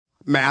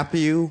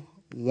Matthew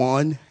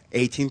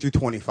 1:18 through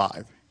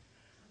 25.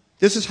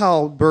 This is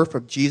how the birth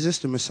of Jesus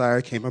the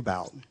Messiah came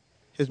about.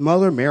 His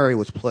mother Mary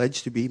was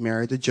pledged to be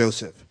married to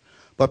Joseph,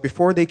 but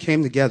before they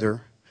came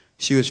together,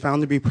 she was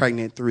found to be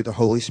pregnant through the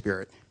Holy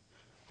Spirit.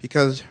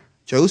 Because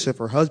Joseph,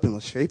 her husband,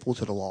 was faithful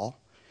to the law,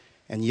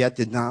 and yet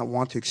did not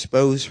want to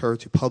expose her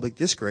to public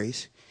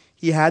disgrace,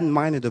 he had in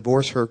mind to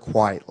divorce her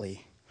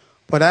quietly.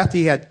 But after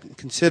he had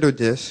considered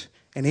this,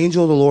 an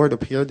angel of the Lord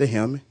appeared to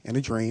him in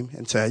a dream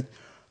and said,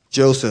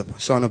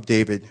 "Joseph, son of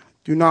David,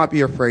 do not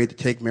be afraid to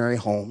take Mary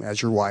home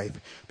as your wife,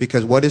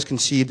 because what is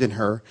conceived in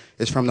her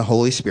is from the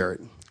Holy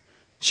Spirit.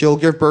 She'll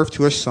give birth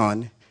to a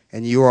son,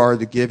 and you are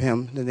to give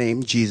him the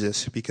name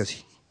Jesus,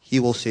 because he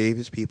will save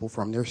his people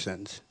from their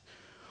sins."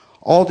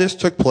 All this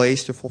took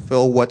place to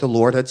fulfill what the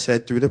Lord had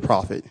said through the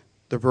prophet.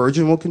 The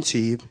virgin will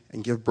conceive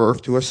and give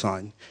birth to a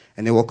son,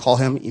 and they will call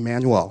him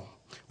Emmanuel,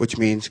 which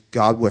means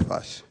God with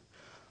us.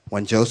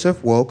 When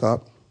Joseph woke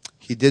up,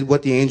 he did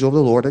what the angel of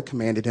the Lord had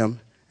commanded him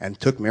and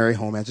took Mary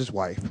home as his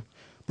wife.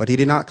 But he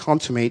did not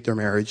consummate their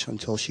marriage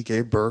until she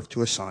gave birth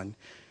to a son,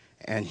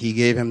 and he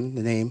gave him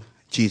the name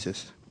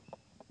Jesus.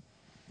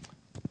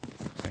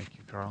 Thank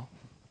you, Carl.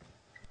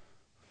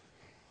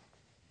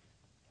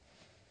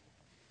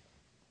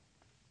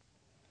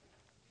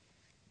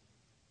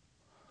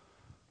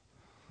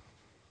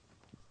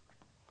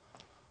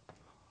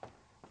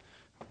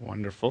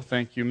 Wonderful.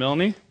 Thank you,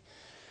 Milne.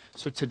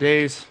 So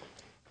today's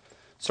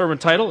sermon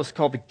title is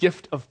called The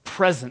Gift of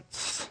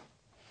Presence.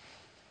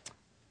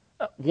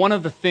 One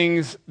of the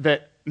things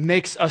that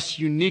makes us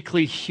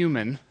uniquely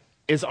human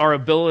is our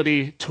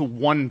ability to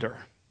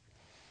wonder.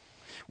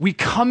 We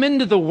come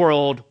into the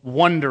world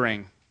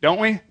wondering, don't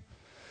we?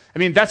 I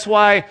mean, that's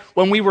why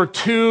when we were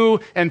 2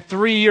 and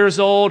 3 years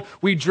old,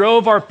 we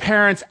drove our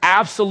parents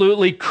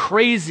absolutely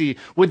crazy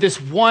with this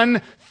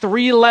one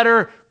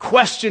 3-letter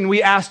question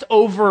we asked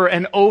over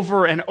and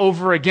over and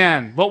over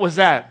again. What was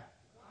that?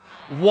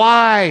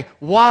 Why?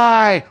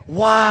 Why?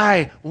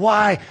 Why?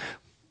 Why?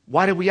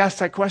 Why did we ask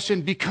that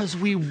question? Because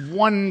we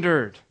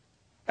wondered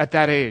at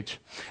that age.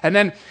 And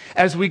then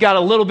as we got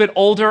a little bit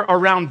older,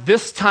 around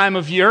this time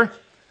of year,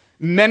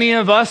 many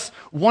of us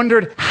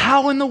wondered,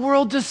 how in the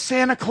world does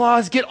Santa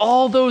Claus get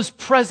all those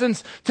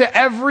presents to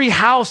every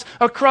house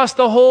across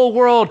the whole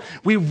world?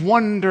 We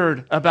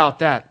wondered about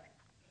that.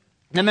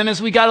 And then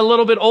as we got a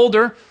little bit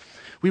older,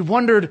 we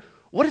wondered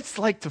what it's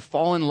like to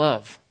fall in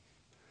love.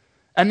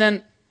 And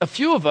then a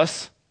few of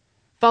us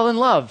fell in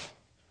love,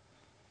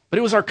 but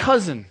it was our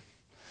cousin.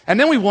 And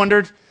then we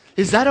wondered,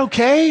 is that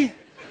okay?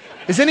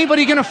 Is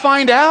anybody going to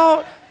find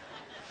out?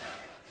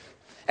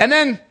 And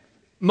then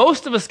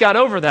most of us got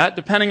over that,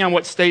 depending on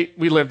what state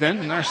we lived in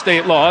and our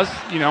state laws.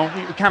 You know,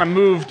 we kind of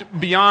moved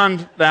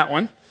beyond that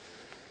one.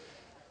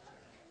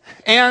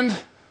 And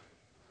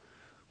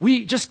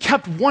we just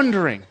kept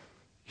wondering.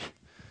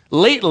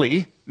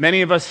 Lately,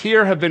 many of us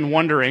here have been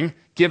wondering,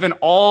 given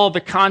all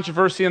the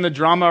controversy and the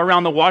drama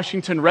around the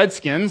Washington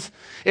Redskins,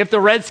 if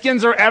the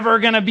Redskins are ever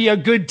going to be a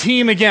good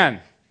team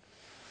again.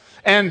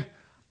 And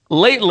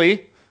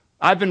lately,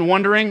 I've been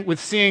wondering, with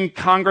seeing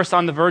Congress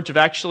on the verge of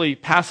actually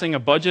passing a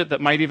budget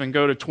that might even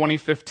go to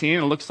 2015,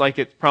 it looks like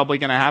it's probably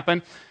going to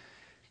happen,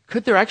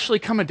 could there actually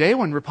come a day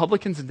when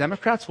Republicans and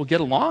Democrats will get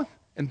along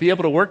and be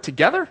able to work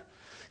together?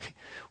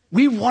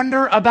 We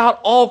wonder about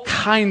all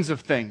kinds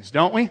of things,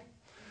 don't we?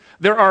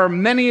 There are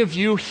many of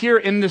you here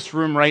in this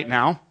room right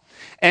now,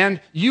 and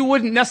you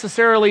wouldn't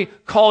necessarily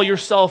call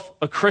yourself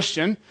a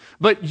Christian,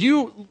 but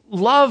you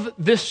love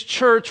this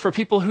church for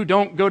people who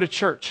don't go to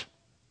church.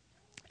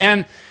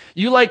 And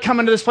you like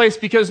coming to this place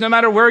because no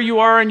matter where you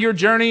are in your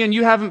journey and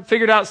you haven't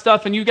figured out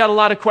stuff and you got a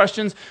lot of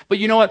questions, but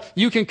you know what?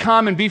 You can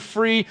come and be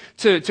free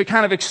to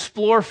kind of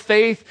explore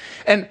faith.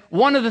 And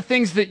one of the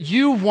things that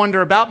you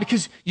wonder about,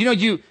 because you know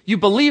you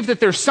believe that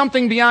there's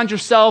something beyond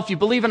yourself, you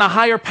believe in a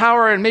higher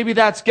power and maybe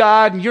that's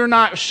God and you're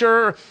not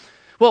sure.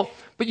 Well,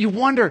 but you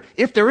wonder,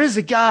 if there is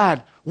a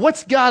God,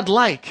 what's God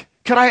like?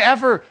 Could I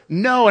ever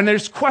know? And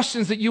there's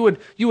questions that you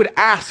would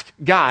ask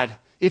God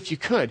if you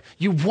could.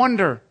 You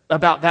wonder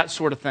about that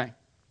sort of thing.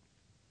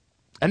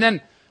 And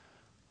then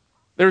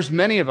there's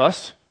many of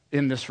us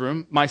in this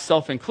room,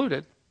 myself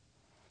included,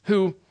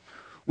 who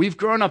we've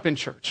grown up in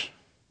church.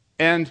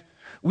 And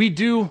we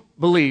do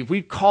believe,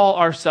 we call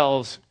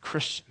ourselves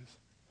Christians.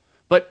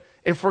 But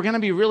if we're going to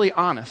be really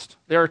honest,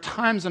 there are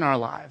times in our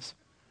lives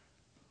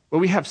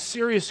where we have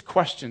serious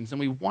questions and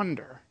we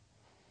wonder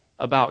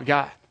about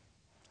God.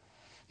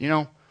 You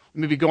know,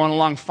 we may be going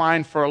along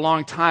fine for a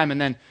long time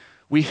and then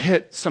we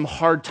hit some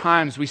hard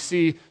times. We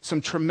see some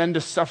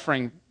tremendous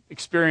suffering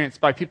experienced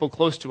by people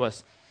close to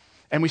us.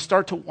 And we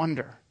start to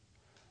wonder,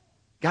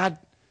 God,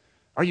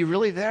 are you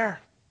really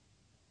there?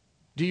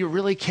 Do you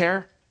really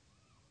care?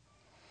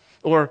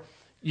 Or,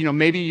 you know,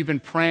 maybe you've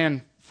been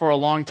praying for a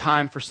long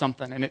time for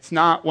something, and it's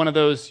not one of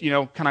those, you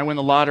know, can I win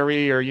the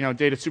lottery or, you know,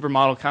 date a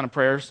supermodel kind of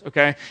prayers,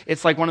 okay?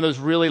 It's like one of those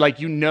really, like,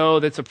 you know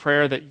that's a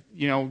prayer that,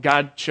 you know,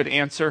 God should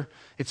answer.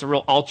 It's a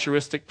real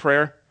altruistic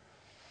prayer.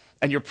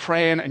 And you're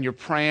praying and you're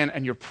praying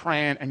and you're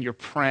praying and you're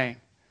praying,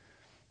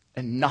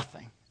 and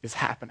nothing is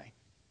happening.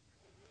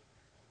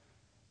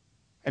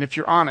 And if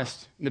you're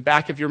honest, in the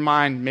back of your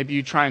mind, maybe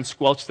you try and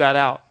squelch that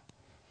out.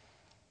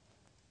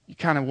 You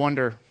kind of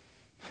wonder,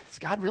 does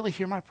God really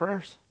hear my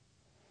prayers?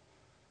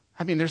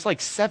 I mean, there's like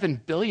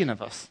 7 billion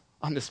of us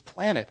on this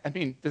planet. I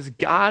mean, does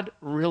God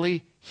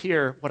really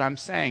hear what I'm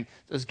saying?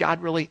 Does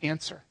God really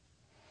answer?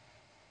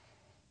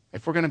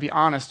 If we're going to be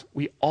honest,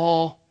 we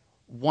all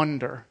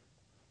wonder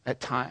at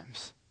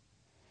times.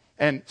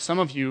 And some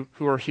of you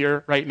who are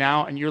here right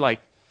now, and you're like,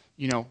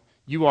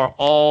 you are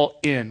all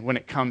in when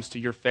it comes to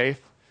your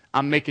faith.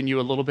 I'm making you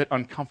a little bit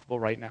uncomfortable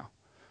right now.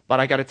 But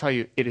I got to tell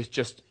you, it is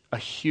just a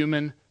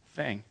human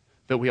thing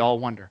that we all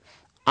wonder.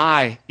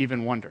 I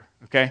even wonder,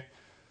 okay?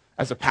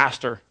 As a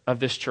pastor of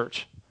this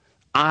church,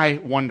 I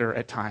wonder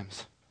at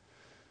times.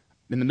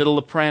 In the middle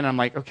of praying, I'm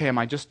like, okay, am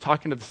I just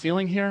talking to the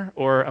ceiling here,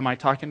 or am I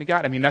talking to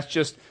God? I mean, that's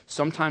just,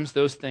 sometimes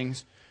those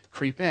things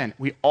creep in.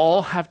 We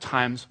all have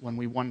times when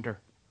we wonder.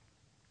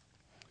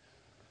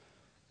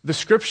 The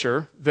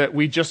scripture that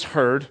we just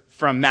heard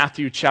from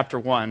Matthew chapter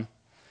 1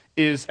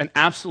 is an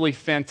absolutely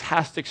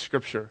fantastic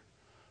scripture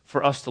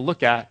for us to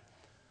look at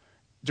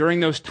during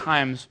those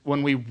times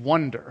when we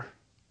wonder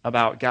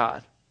about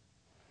God.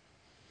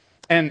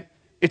 And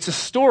it's a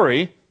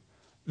story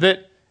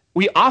that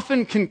we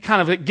often can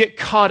kind of get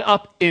caught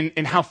up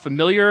in how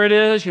familiar it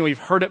is. We've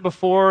heard it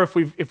before. If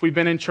we've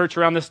been in church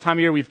around this time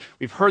of year,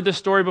 we've heard this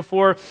story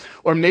before.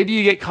 Or maybe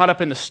you get caught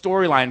up in the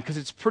storyline because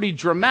it's pretty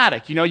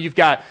dramatic. You've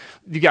got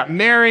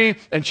Mary,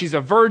 and she's a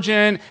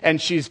virgin,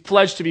 and she's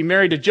pledged to be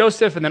married to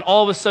Joseph, and then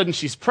all of a sudden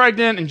she's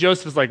pregnant, and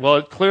Joseph's like, well,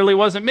 it clearly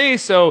wasn't me.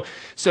 So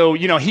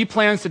he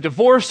plans to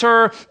divorce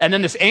her, and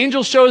then this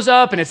angel shows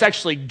up, and it's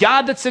actually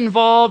God that's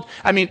involved.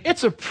 I mean,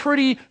 it's a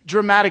pretty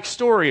dramatic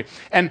story.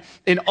 And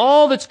in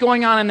all that's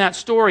going on in that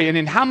story, and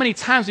in how many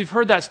times we've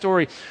heard that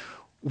story,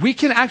 we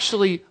can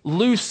actually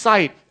lose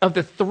sight of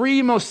the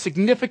 3 most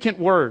significant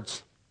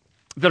words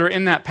that are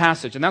in that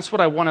passage. And that's what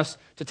I want us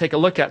to take a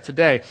look at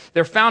today.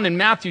 They're found in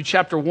Matthew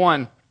chapter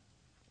 1,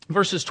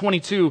 verses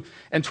 22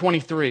 and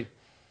 23.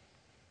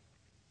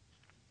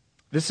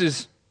 This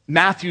is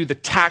Matthew, the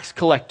tax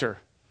collector,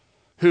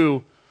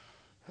 who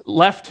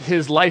left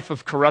his life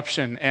of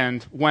corruption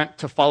and went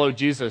to follow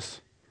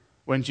Jesus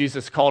when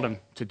Jesus called him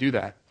to do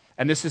that.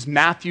 And this is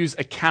Matthew's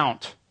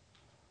account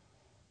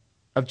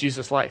of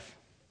Jesus' life.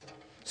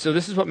 So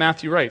this is what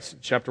Matthew writes in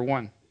chapter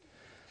 1.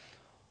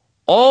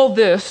 All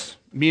this,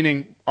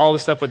 meaning all the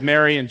stuff with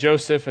Mary and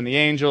Joseph and the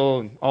angel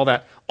and all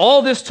that,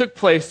 all this took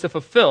place to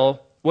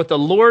fulfill what the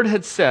Lord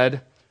had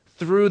said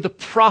through the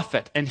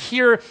prophet. And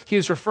here he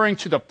is referring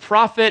to the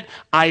prophet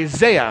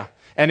Isaiah.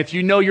 And if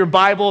you know your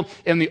Bible,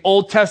 in the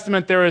Old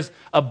Testament, there is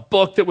a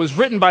book that was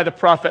written by the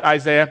prophet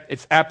Isaiah.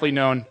 It's aptly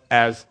known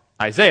as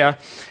Isaiah,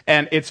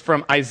 and it's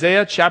from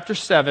Isaiah chapter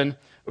 7,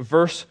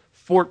 verse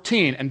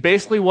 14. And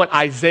basically what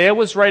Isaiah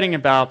was writing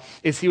about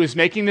is he was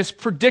making this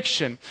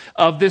prediction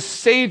of this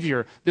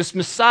Savior, this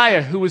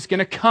Messiah who was going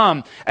to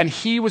come, and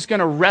he was going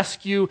to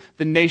rescue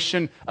the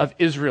nation of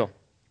Israel.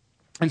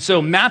 And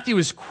so Matthew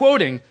is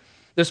quoting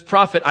this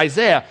prophet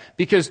Isaiah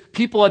because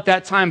people at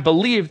that time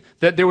believed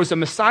that there was a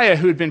Messiah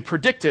who had been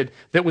predicted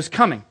that was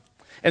coming.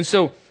 And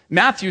so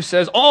Matthew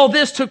says, all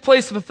this took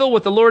place to fulfill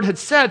what the Lord had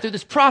said through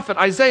this prophet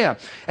Isaiah.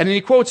 And then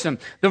he quotes him,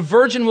 the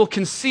virgin will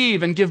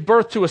conceive and give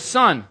birth to a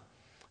son,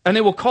 and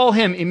they will call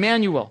him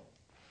Emmanuel,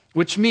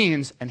 which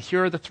means, and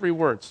here are the 3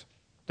 words,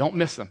 don't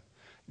miss them,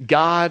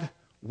 God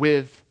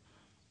with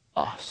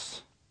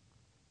us.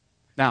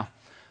 Now,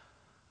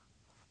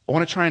 I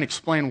want to try and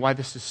explain why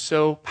this is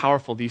so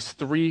powerful. These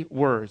 3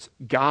 words,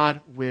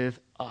 God with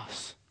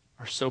us,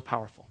 are so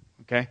powerful,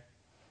 okay?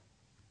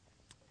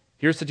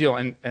 Here's the deal,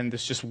 and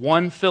there's just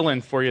one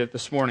fill-in for you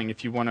this morning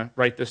if you want to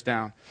write this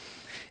down.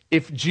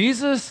 If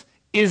Jesus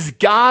is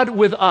God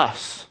with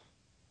us,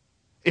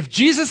 if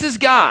Jesus is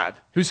God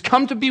who's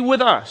come to be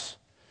with us,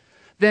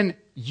 then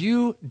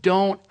you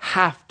don't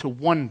have to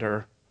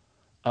wonder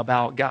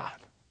about God.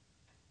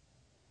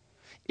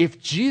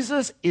 If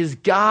Jesus is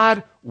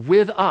God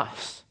with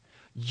us,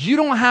 you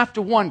don't have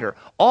to wonder.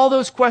 All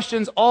those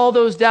questions, all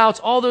those doubts,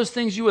 all those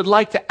things you would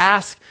like to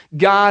ask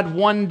God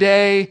one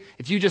day,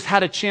 if you just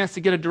had a chance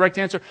to get a direct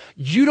answer,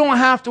 you don't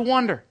have to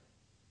wonder.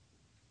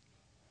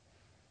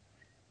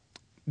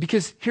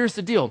 Because here's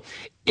the deal.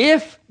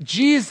 If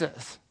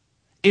Jesus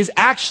is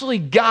actually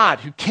God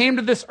who came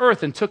to this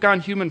earth and took on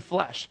human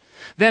flesh,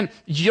 then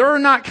you're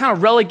not kind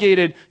of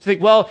relegated to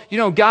think, well,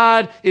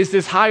 God is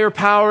this higher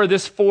power,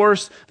 this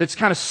force that's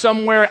kind of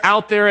somewhere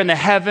out there in the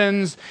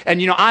heavens,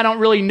 and, I don't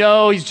really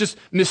know. He's just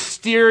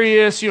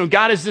mysterious.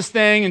 God is this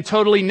thing and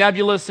totally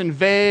nebulous and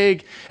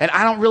vague, and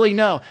I don't really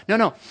know.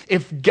 No.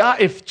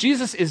 If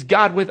Jesus is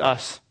God with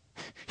us,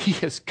 he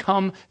has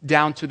come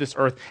down to this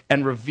earth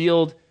and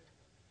revealed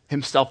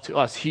himself to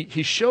us.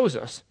 He shows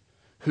us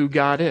who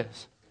God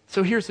is.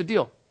 So here's the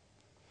deal.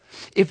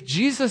 If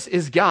Jesus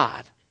is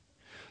God,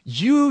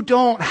 you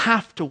don't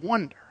have to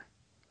wonder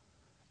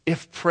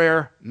if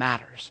prayer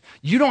matters.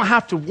 You don't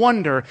have to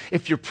wonder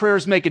if your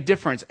prayers make a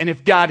difference and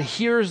if God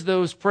hears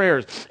those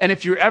prayers and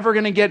if you're ever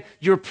going to get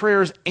your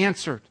prayers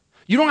answered.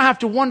 You don't have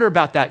to wonder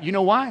about that. You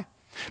know why?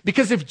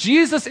 Because if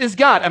Jesus is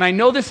God, and I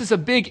know this is a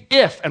big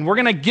if, and we're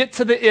going to get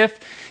to the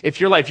if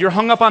you're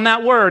hung up on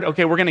that word,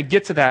 okay, we're going to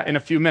get to that in a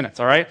few minutes,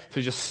 all right?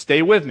 So just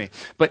stay with me.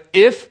 But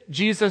if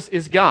Jesus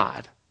is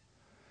God,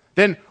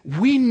 then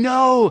we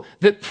know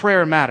that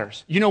prayer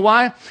matters. You know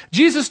why?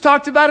 Jesus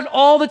talked about it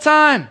all the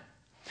time.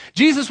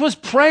 Jesus was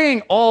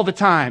praying all the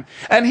time,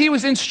 and he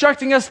was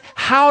instructing us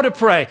how to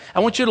pray.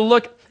 I want you to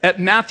look at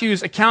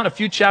Matthew's account a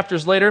few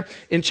chapters later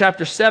in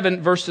chapter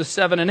 7, verses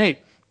 7 and 8.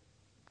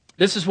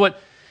 This is what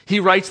he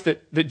writes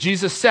that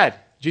Jesus said.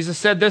 Jesus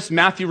said this,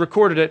 Matthew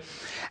recorded it.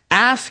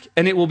 Ask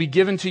and it will be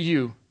given to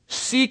you.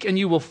 Seek and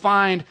you will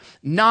find.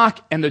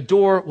 Knock and the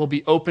door will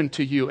be opened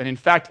to you. And in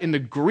fact, in the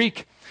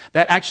Greek,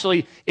 that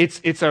actually,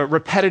 it's a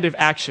repetitive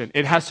action.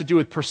 It has to do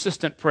with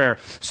persistent prayer.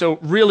 So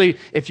really,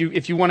 if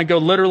you want to go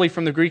literally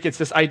from the Greek, it's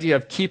this idea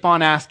of keep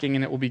on asking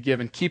and it will be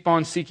given. Keep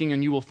on seeking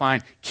and you will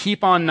find.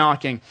 Keep on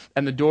knocking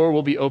and the door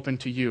will be open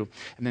to you.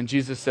 And then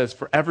Jesus says,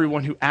 for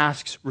everyone who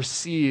asks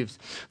receives.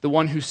 The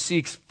one who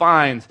seeks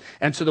finds.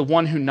 And to the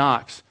one who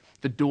knocks,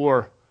 the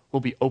door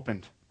will be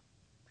opened.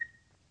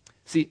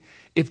 See,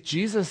 if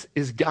Jesus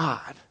is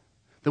God,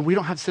 then we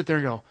don't have to sit there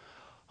and go,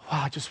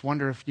 wow, I just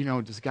wonder if,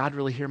 does God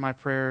really hear my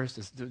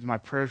prayers? Do my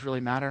prayers really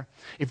matter?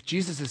 If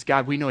Jesus is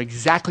God, we know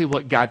exactly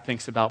what God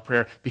thinks about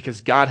prayer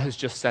because God has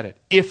just said it.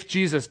 If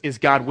Jesus is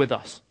God with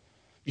us.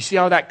 You see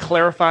how that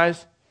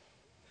clarifies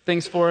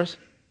things for us?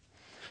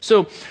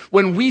 So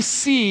when we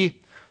see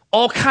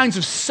all kinds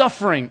of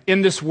suffering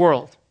in this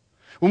world,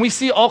 when we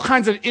see all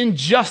kinds of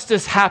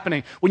injustice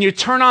happening, when you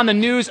turn on the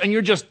news and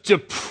you're just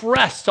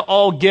depressed to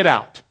all get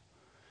out,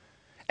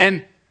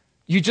 and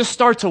you just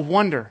start to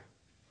wonder,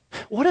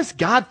 what does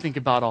God think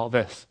about all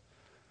this?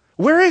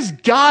 Where is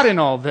God in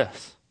all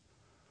this?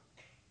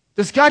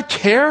 Does God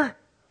care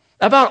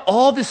about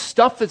all this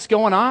stuff that's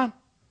going on?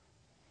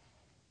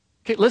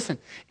 Okay, listen,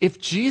 if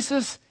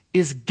Jesus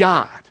is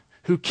God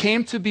who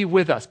came to be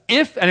with us,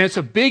 and it's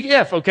a big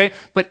if, okay,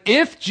 but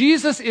if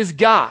Jesus is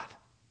God,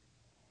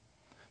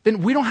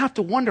 then we don't have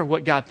to wonder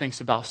what God thinks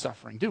about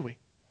suffering, do we?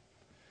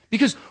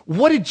 Because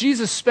what did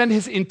Jesus spend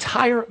his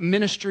entire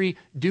ministry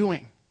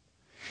doing?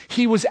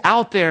 He was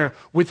out there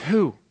with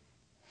who?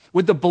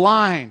 With the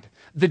blind,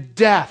 the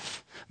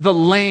deaf, the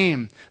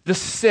lame, the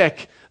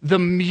sick, the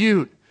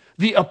mute,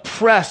 the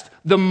oppressed,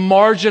 the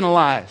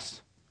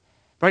marginalized,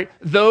 right?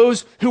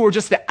 Those who were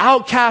just the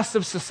outcasts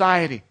of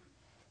society.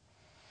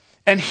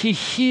 And he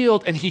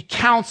healed and he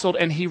counseled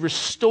and he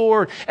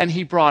restored and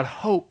he brought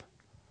hope.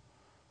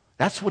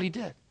 That's what he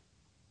did.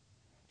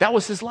 That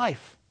was his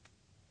life.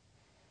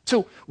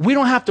 So we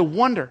don't have to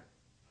wonder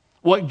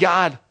what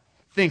God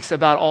thinks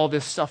about all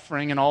this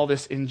suffering and all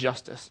this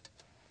injustice.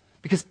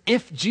 Because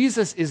if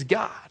Jesus is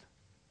God,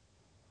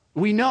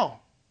 we know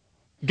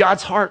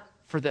God's heart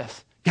for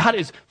this. God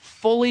is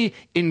fully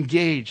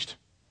engaged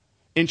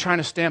in trying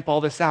to stamp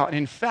all this out. And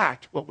in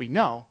fact, what we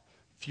know,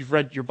 if you've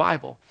read your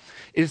Bible,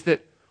 is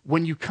that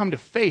when you come to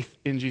faith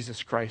in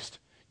Jesus Christ,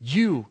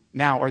 you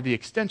now are the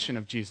extension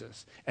of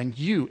Jesus. And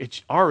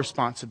it's our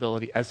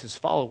responsibility as his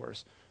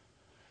followers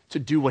to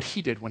do what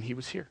he did when he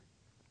was here.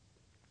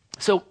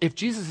 So if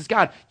Jesus is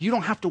God, you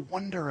don't have to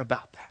wonder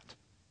about that.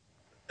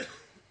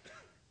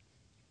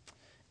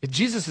 If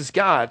Jesus is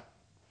God,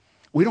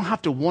 we don't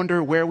have to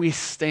wonder where we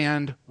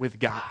stand with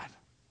God.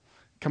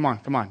 Come on.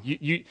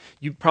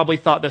 You probably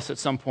thought this at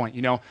some point.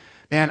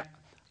 Man,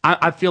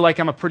 I feel like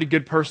I'm a pretty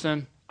good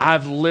person.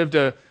 I've lived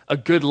a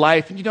good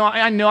life. And,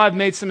 I know I've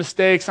made some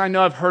mistakes. I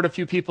know I've hurt a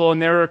few people, and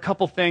there are a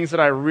couple things that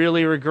I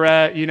really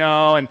regret,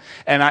 and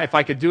if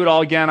I could do it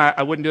all again,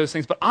 I wouldn't do those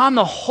things. But on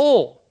the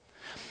whole,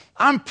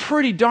 I'm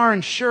pretty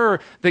darn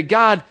sure that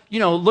God,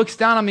 looks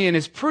down on me and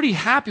is pretty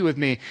happy with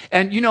me.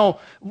 And,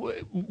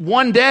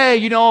 one day,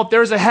 if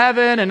there's a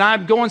heaven and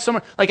I'm going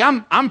somewhere, like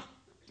I'm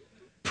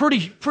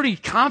pretty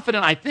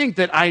confident, I think,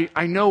 that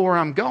I know where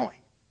I'm going.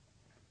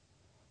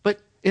 But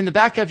in the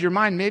back of your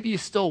mind, maybe you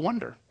still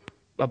wonder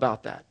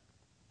about that.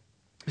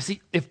 You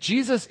see, if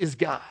Jesus is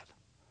God,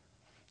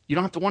 you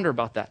don't have to wonder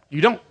about that.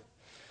 You don't.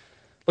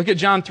 Look at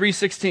John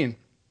 3:16,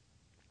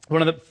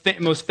 one of the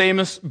most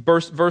famous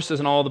verses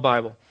in all the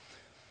Bible.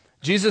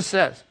 Jesus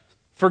says,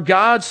 for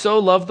God so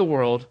loved the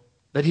world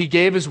that he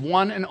gave his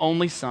one and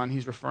only Son,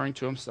 he's referring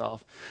to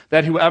himself,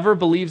 that whoever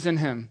believes in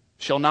him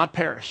shall not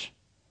perish,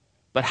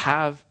 but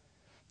have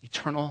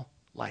eternal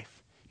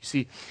life. You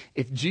see,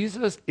 if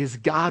Jesus is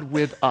God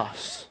with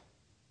us,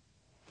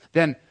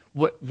 then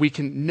what we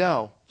can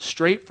know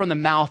straight from the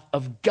mouth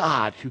of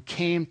God who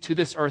came to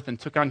this earth and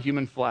took on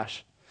human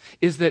flesh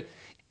is that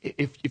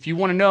if you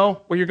want to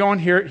know where you're going,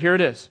 here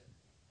it is.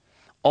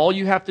 All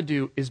you have to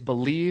do is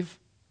believe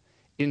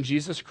in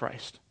Jesus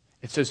Christ.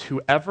 It says,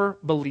 whoever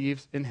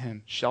believes in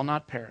him shall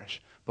not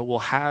perish, but will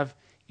have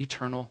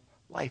eternal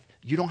life.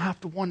 You don't have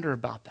to wonder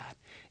about that.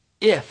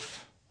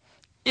 If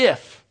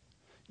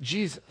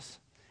Jesus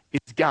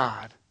is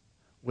God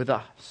with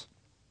us.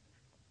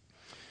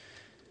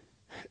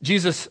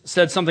 Jesus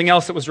said something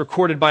else that was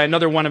recorded by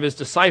another one of his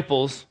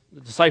disciples,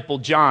 the disciple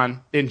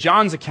John, in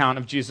John's account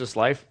of Jesus'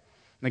 life,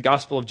 in the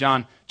Gospel of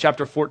John,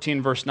 chapter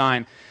 14, verse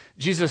 9.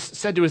 Jesus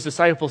said to his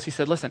disciples, he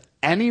said, listen,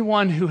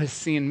 anyone who has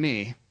seen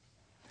me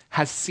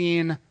has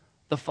seen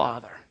the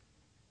Father.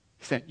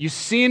 He said, you've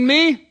seen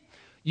me,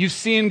 you've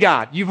seen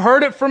God. You've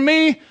heard it from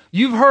me,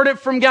 you've heard it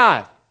from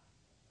God.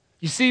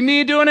 You see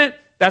me doing it,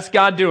 that's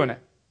God doing it.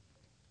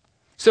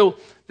 So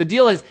the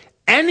deal is,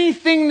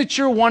 anything that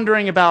you're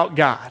wondering about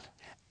God,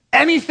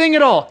 anything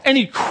at all,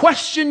 any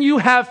question you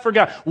have for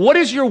God, what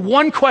is your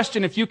one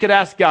question if you could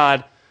ask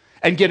God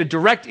and get a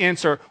direct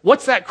answer?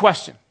 What's that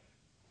question?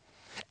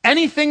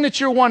 Anything that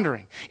you're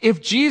wondering,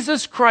 if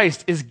Jesus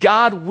Christ is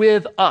God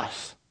with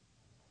us,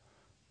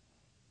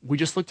 we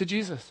just look to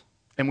Jesus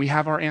and we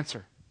have our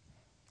answer.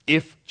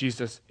 If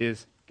Jesus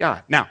is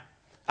God. Now,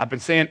 I've been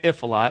saying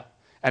if a lot,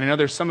 and I know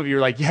there's some of you who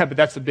are like, yeah, but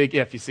that's a big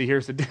if. You see,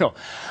 here's the deal.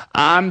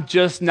 I'm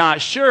just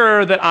not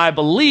sure that I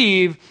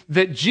believe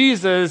that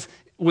Jesus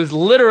was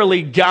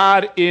literally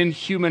God in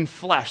human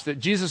flesh, that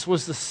Jesus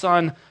was the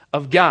Son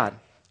of God.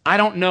 I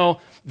don't know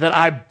that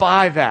I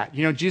buy that.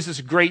 You know, Jesus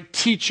is a great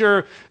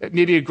teacher,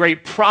 maybe a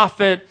great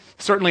prophet,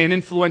 certainly an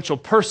influential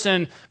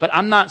person, but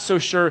I'm not so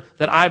sure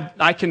that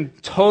I can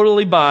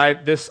totally buy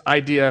this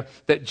idea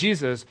that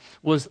Jesus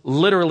was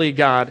literally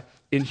God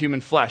in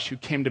human flesh who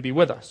came to be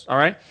with us, all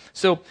right?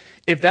 So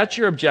if that's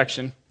your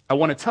objection, I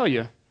want to tell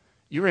you,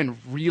 you're in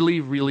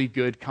really, really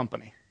good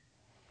company.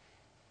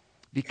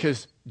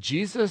 Because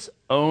Jesus'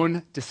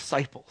 own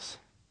disciples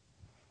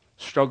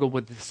struggled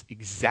with this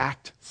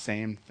exact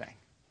same thing.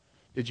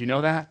 Did you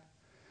know that?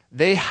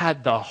 They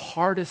had the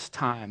hardest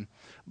time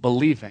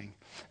believing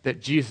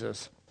that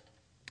Jesus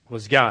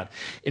was God.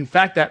 In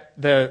fact,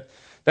 that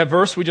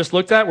verse we just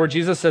looked at where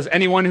Jesus says,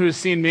 anyone who has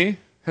seen me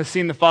has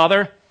seen the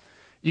Father,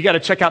 you got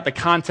to check out the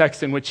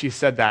context in which he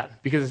said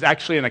that, because it's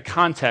actually in a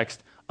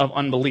context of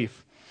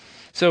unbelief.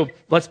 So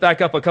let's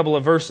back up a couple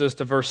of verses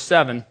to verse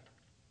 7.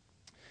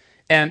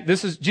 And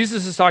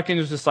Jesus is talking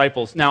to his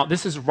disciples. Now,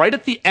 this is right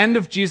at the end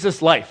of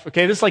Jesus' life.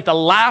 Okay, this is like the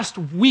last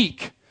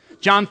week.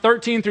 John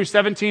 13 through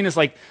 17 is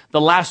like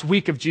the last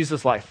week of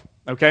Jesus' life.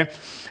 Okay?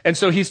 And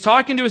so he's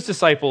talking to his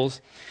disciples,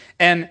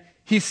 and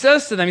he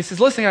says to them, he says,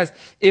 listen, guys,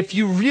 if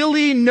you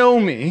really know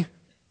me,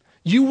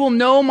 you will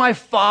know my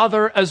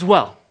Father as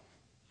well.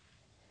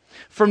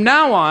 From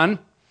now on,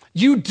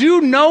 you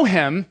do know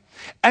him,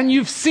 and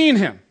you've seen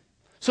him.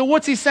 So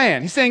what's he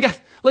saying? He's saying, guys,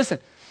 listen,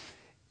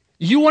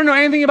 you want to know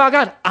anything about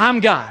God? I'm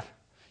God.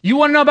 You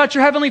want to know about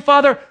your heavenly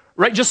Father?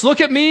 Right? Just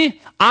look at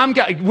me. I'm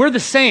God. We're the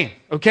same,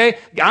 okay?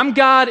 I'm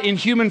God in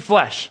human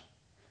flesh.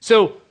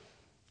 So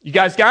you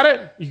guys got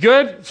it? You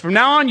good? From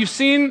now on, you've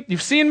seen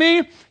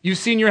me. You've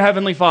seen your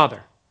heavenly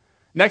Father.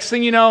 Next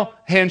thing you know,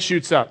 hand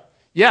shoots up.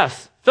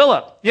 Yes,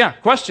 Philip. Yeah,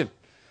 question.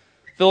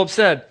 Philip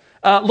said,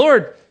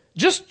 Lord,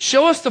 just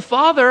show us the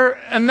Father,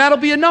 and that'll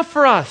be enough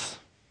for us.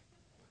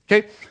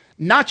 Okay?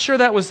 Not sure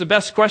that was the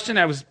best question.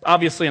 That was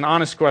obviously an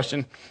honest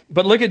question.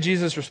 But look at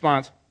Jesus'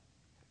 response.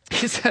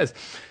 He says,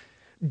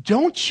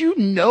 don't you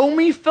know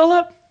me,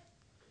 Philip?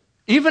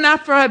 Even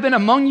after I've been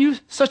among you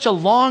such a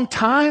long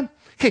time?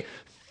 Okay,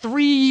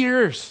 3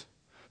 years.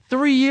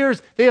 3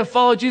 years they have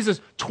followed Jesus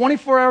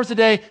 24 hours a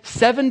day,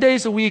 7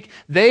 days a week.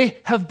 They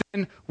have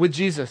been with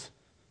Jesus.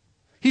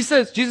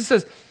 Jesus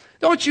says,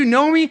 don't you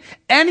know me?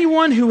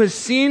 Anyone who has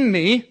seen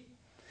me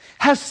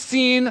has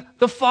seen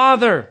the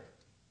Father.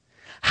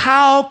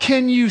 How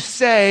can you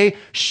say,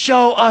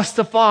 show us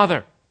the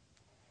Father?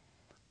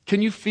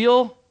 Can you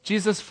feel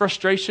Jesus'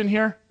 frustration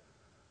here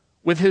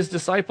with his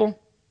disciple?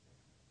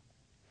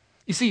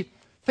 You see,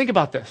 think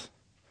about this.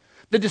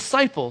 The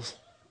disciples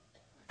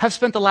have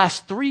spent the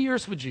last 3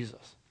 years with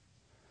Jesus.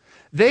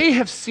 They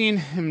have seen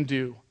him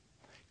do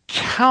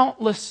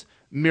countless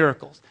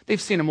miracles. They've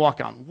seen him walk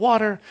on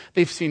water.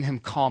 They've seen him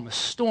calm a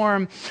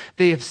storm.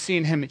 They have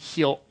seen him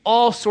heal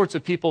all sorts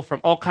of people from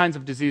all kinds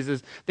of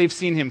diseases. They've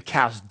seen him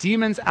cast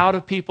demons out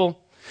of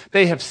people.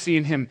 They have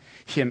seen him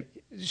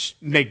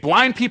make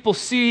blind people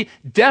see,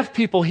 deaf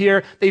people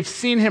hear. They've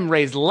seen him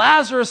raise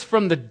Lazarus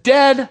from the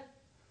dead.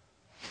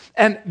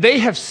 And they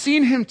have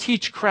seen him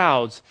teach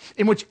crowds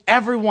in which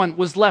everyone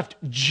was left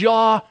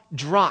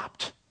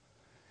jaw-dropped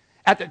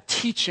at the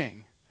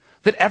teaching,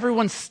 that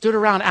everyone stood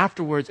around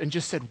afterwards and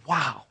just said,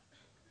 wow,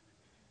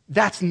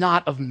 that's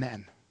not of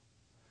men.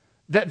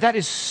 That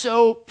is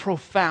so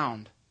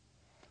profound.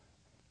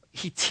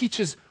 He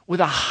teaches with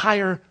a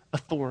higher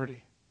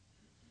authority.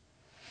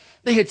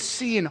 They had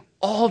seen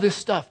all this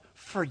stuff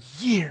for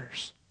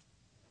years.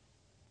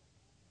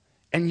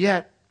 And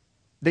yet,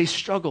 they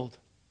struggled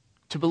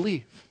to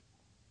believe.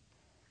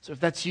 So if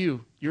that's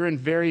you, you're in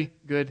very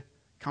good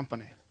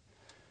company.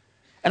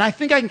 And I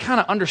think I can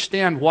kind of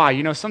understand why.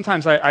 You know,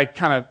 sometimes I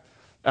kind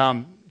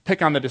of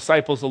pick on the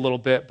disciples a little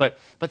bit, but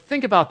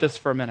think about this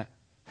for a minute.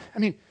 I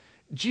mean,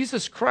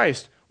 Jesus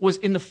Christ was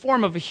in the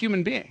form of a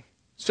human being.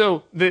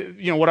 So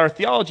what our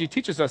theology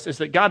teaches us is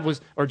that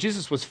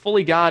Jesus was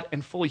fully God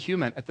and fully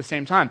human at the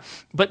same time.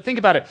 But think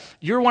about it.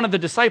 You're one of the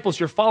disciples.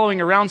 You're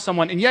following around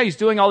someone, and yeah, he's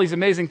doing all these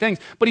amazing things,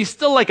 but he's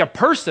still like a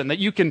person that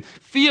you can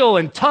feel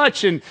and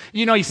touch, and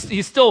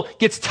he still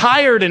gets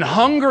tired and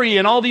hungry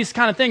and all these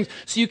kind of things.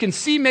 So you can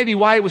see maybe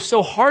why it was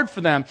so hard for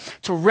them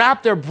to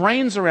wrap their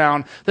brains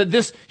around that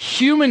this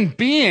human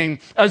being,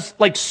 as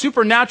like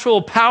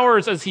supernatural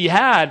powers as he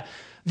had,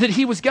 that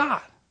he was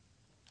God.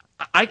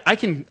 I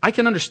can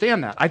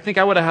understand that. I think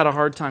I would have had a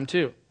hard time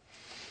too.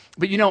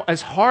 But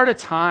as hard a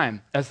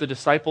time as the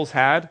disciples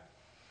had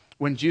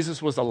when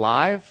Jesus was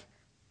alive,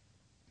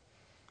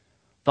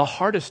 the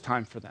hardest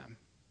time for them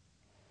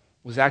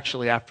was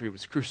actually after he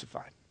was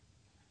crucified.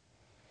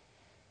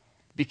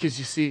 Because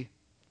you see,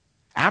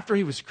 after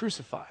he was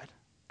crucified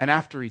and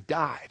after he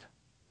died,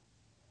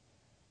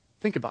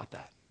 think about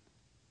that.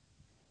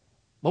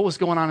 What was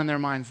going on in their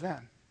minds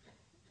then?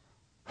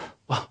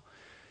 Well,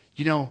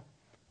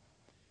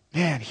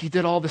 man, he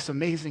did all this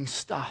amazing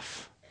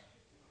stuff.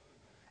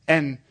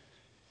 And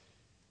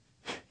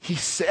he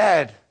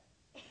said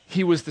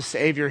he was the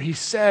Savior. He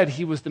said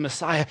he was the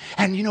Messiah.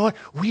 And you know what?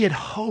 We had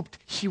hoped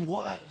he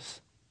was.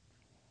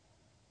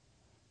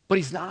 But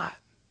he's not.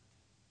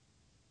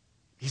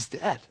 He's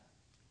dead.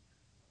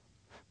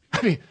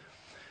 I mean,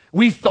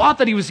 we thought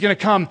that he was going to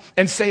come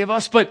and save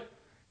us, but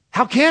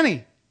how can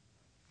he?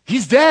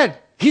 He's dead.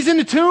 He's in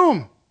the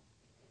tomb.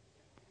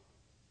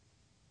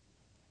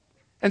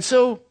 And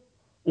so,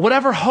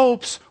 whatever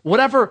hopes,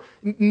 whatever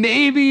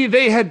maybe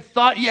they had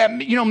thought,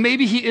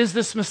 maybe he is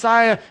this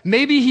Messiah,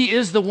 maybe he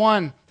is the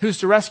one who's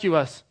to rescue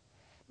us.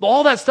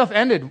 All that stuff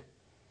ended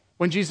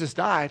when Jesus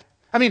died.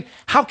 I mean,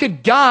 how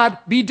could God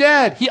be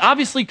dead? He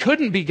obviously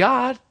couldn't be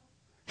God.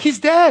 He's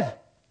dead.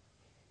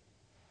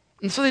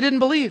 And so they didn't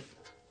believe.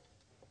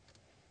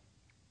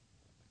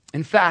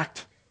 In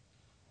fact,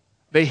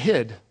 they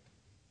hid,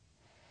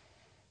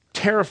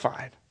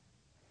 terrified.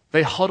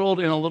 They huddled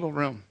in a little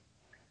room,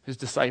 his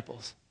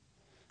disciples.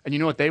 And you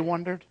know what they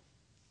wondered?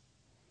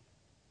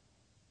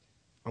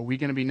 Are we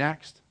going to be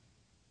next?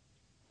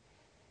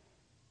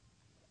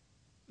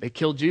 They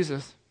killed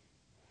Jesus.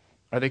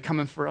 Are they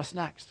coming for us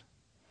next?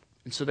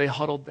 And so they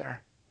huddled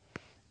there.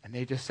 And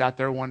they just sat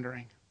there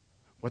wondering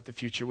what the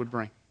future would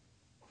bring.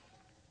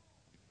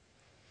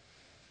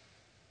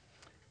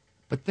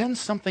 But then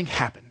something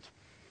happened.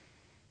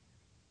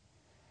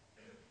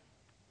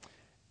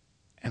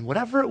 And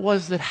whatever it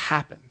was that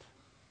happened,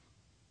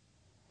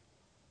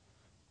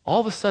 all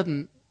of a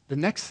sudden, the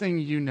next thing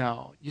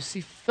you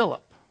see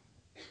Philip.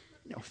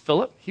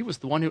 Philip, he was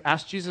the one who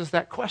asked Jesus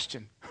that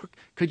question.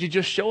 Could you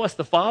just show us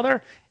the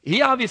Father?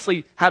 He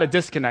obviously had a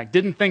disconnect,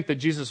 didn't think that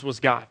Jesus was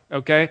God,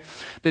 okay?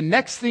 The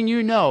next thing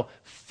you know,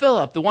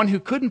 Philip, the one who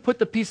couldn't put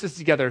the pieces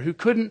together, who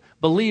couldn't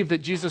believe that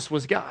Jesus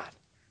was God,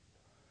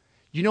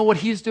 you know what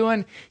he's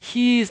doing?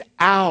 He's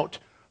out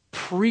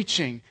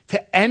preaching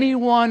to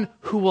anyone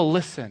who will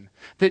listen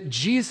that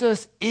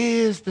Jesus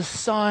is the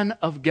Son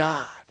of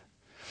God.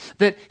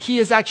 That he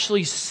has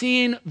actually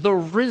seen the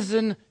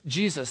risen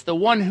Jesus, the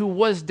one who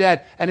was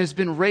dead and has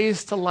been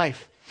raised to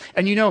life.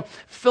 And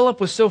Philip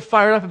was so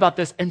fired up about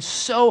this and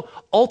so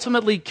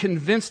ultimately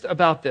convinced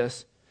about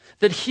this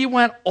that he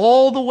went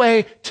all the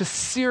way to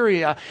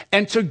Syria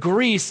and to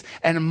Greece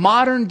and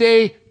modern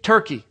day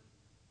Turkey,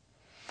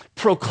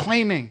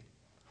 proclaiming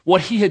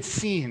what he had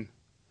seen.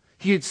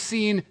 He had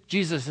seen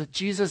Jesus, that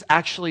Jesus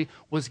actually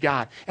was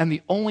God. And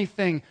the only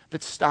thing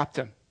that stopped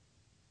him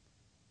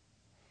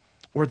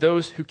were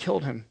those who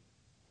killed him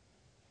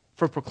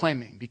for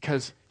proclaiming,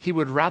 because he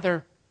would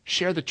rather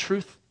share the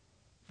truth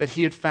that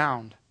he had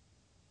found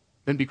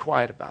than be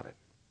quiet about it.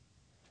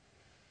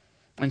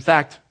 In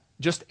fact,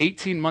 just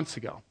 18 months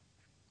ago,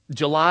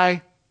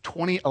 July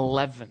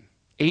 2011,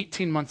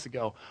 18 months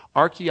ago,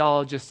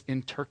 archaeologists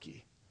in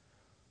Turkey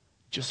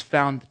just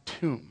found the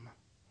tomb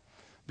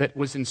that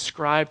was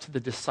inscribed to the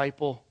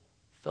disciple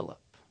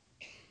Philip.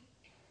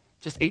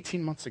 Just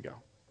 18 months ago.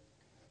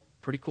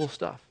 Pretty cool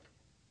stuff.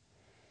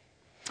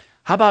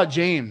 How about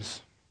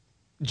James?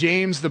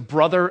 James, the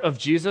brother of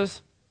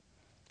Jesus,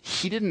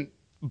 he didn't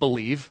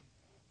believe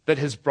that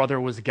his brother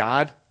was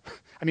God.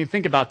 I mean,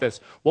 think about this.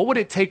 What would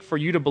it take for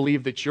you to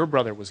believe that your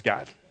brother was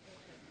God?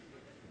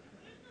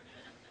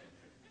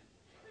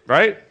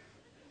 Right?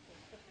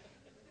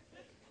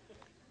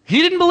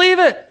 He didn't believe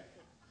it.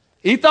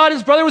 He thought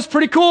his brother was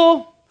pretty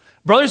cool.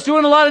 Brother's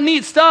doing a lot of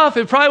neat stuff.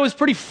 It probably was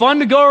pretty fun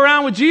to go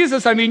around with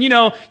Jesus. I mean,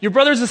 your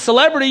brother's a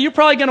celebrity. You're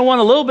probably going to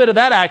want a little bit of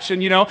that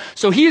action,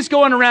 So he's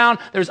going around.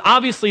 There's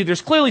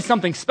clearly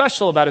something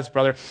special about his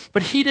brother,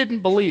 but he didn't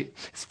believe.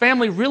 His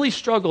family really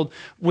struggled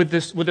with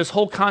this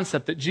whole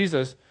concept that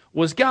Jesus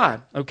was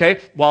God,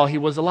 okay, while he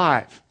was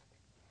alive.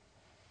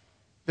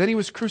 Then he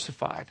was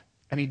crucified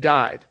and he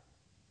died.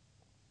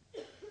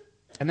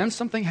 And then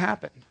something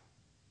happened.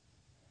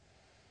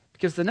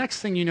 Because the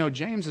next thing you know,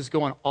 James is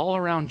going all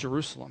around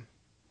Jerusalem.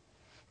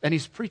 And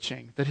he's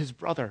preaching that his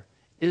brother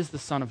is the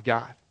Son of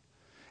God.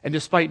 And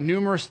despite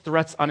numerous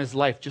threats on his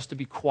life, just to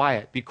be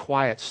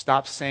quiet,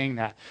 stop saying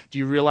that. Do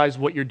you realize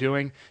what you're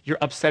doing? You're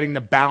upsetting the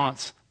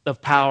balance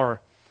of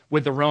power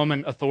with the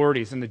Roman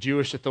authorities and the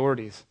Jewish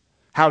authorities.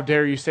 How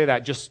dare you say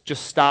that? Just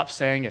stop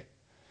saying it.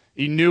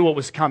 He knew what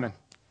was coming.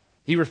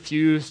 He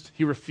refused,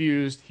 he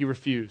refused, he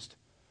refused.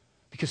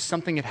 Because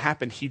something had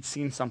happened. He'd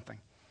seen something.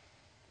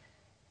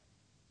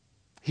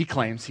 He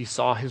claims he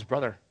saw his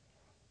brother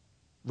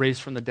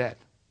raised from the dead,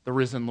 the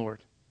risen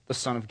Lord, the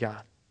Son of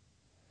God.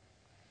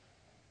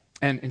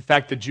 And in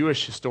fact, the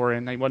Jewish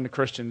historian, he wasn't a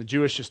Christian, the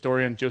Jewish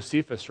historian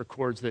Josephus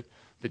records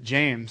that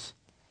James,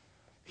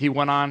 he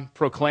went on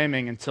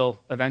proclaiming until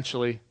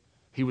eventually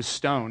he was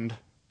stoned.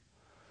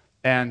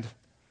 And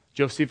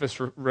Josephus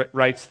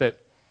writes that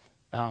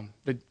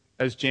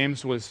as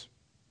James was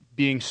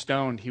being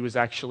stoned, he was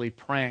actually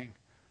praying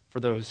for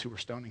those who were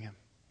stoning him.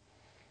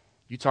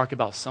 You talk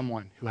about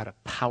someone who had a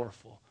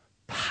powerful,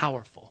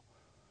 powerful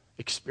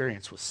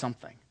experience with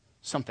something.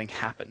 Something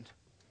happened.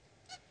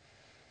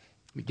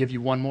 Let me give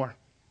you one more.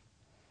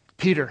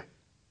 Peter,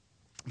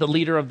 the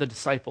leader of the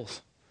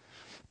disciples.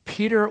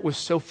 Peter was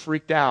so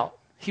freaked out.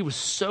 He was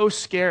so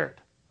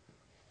scared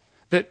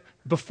that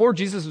before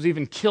Jesus was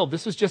even killed,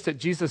 this was just at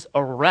Jesus'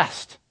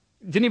 arrest.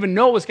 Didn't even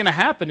know what was going to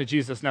happen to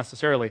Jesus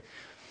necessarily.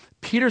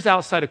 Peter's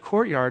outside a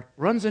courtyard,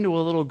 runs into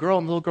a little girl,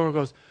 and the little girl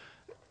goes,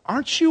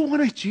 "Aren't you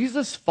one of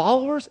Jesus'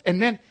 followers?"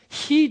 And then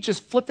he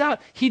just flipped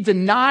out. He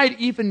denied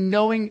even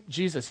knowing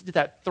Jesus. He did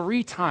that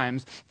 3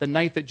 times the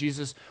night that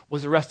Jesus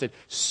was arrested.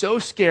 So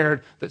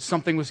scared that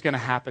something was going to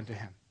happen to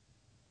him.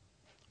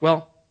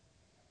 Well,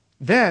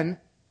 then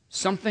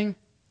something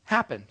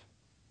happened.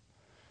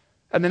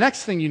 And the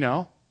next thing you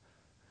know,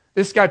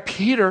 this guy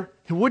Peter,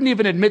 who wouldn't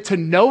even admit to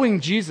knowing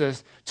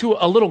Jesus, to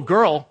a little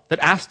girl that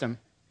asked him,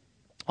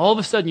 all of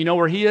a sudden, you know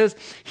where he is?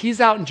 He's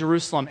out in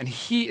Jerusalem, and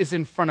he is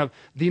in front of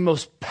the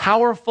most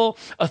powerful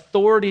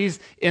authorities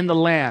in the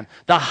land,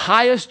 the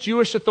highest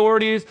Jewish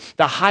authorities,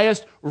 the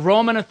highest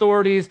Roman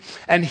authorities,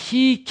 and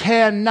he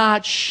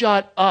cannot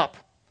shut up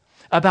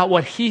about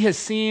what he has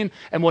seen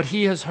and what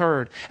he has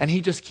heard. And he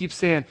just keeps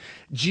saying,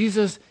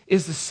 Jesus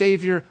is the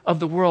Savior of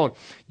the world.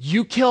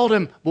 You killed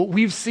him, but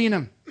we've seen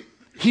him.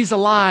 He's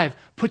alive.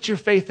 Put your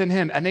faith in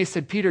him. And they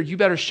said, Peter, you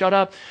better shut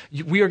up.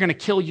 We are going to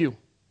kill you.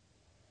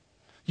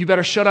 You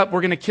better shut up,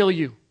 we're going to kill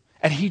you.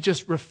 And he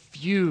just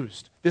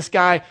refused. This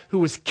guy who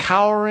was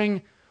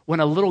cowering when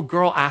a little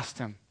girl asked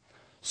him,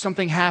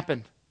 something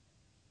happened.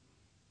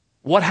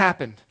 What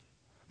happened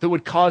that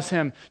would cause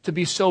him to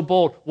be so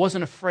bold?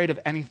 Wasn't afraid of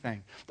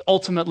anything.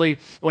 Ultimately,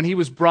 when he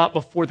was brought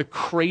before the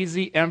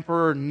crazy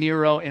Emperor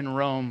Nero in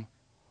Rome,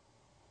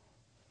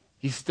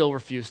 he still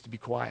refused to be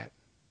quiet.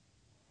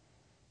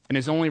 And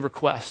his only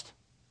request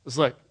was,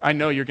 look, I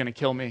know you're going to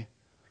kill me,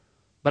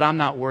 but I'm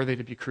not worthy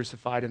to be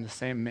crucified in the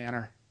same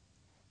manner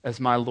as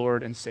my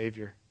Lord and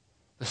Savior,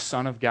 the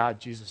Son of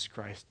God, Jesus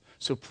Christ.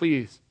 So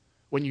please,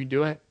 when you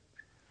do it,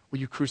 will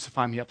you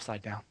crucify me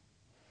upside down?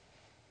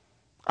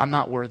 I'm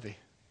not worthy.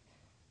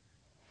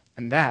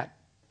 And that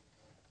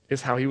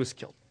is how he was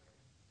killed.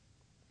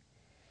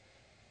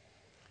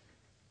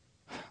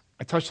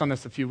 I touched on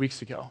this a few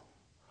weeks ago.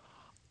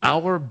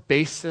 Our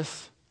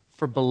basis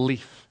for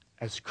belief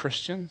as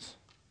Christians,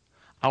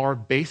 our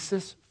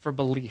basis for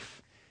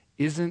belief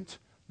isn't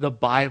the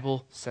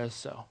Bible says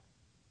so.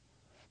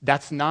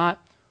 That's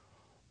not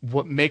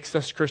what makes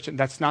us Christian.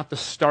 That's not the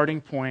starting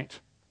point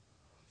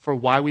for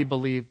why we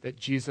believe that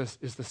Jesus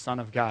is the Son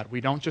of God. We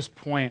don't just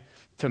point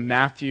to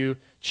Matthew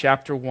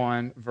chapter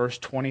 1, verse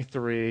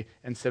 23,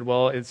 and said,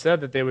 well, it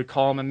said that they would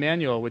call him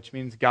Emmanuel, which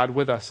means God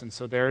with us, and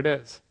so there it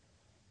is.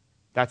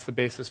 That's the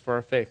basis for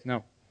our faith.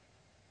 No.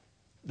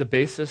 The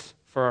basis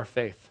for our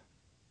faith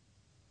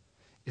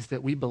is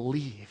that we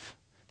believe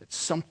that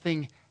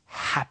something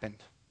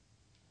happened.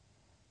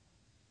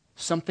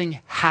 Something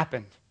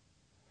happened.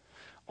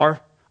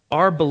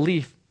 Our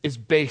belief is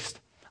based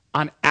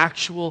on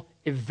actual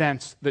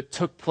events that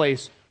took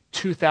place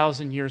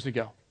 2,000 years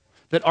ago,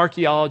 that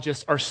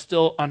archaeologists are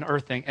still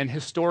unearthing, and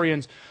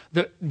historians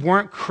that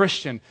weren't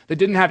Christian, that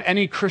didn't have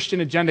any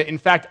Christian agenda, in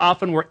fact,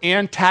 often were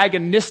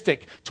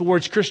antagonistic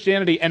towards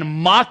Christianity and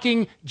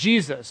mocking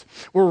Jesus,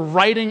 were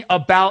writing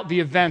about the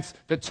events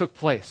that took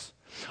place.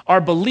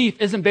 Our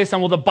belief isn't based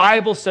on, well, the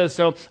Bible says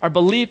so. Our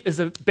belief is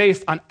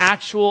based on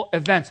actual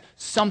events.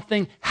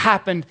 Something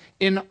happened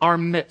in our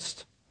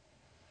midst.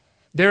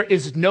 There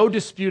is no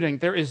disputing,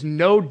 there is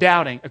no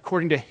doubting,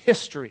 according to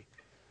history,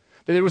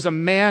 that there was a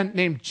man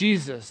named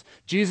Jesus,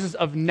 Jesus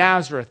of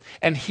Nazareth,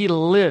 and he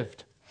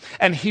lived.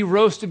 And he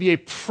rose to be a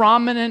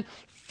prominent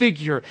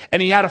figure,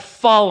 and he had a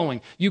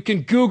following. You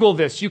can Google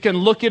this. You can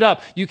look it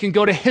up. You can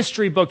go to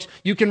history books.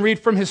 You can read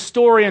from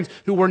historians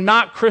who were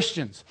not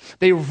Christians.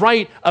 They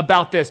write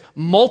about this,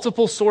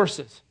 multiple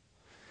sources.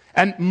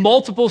 And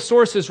multiple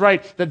sources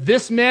write that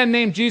this man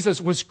named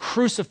Jesus was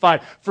crucified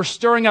for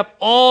stirring up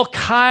all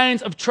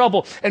kinds of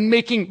trouble and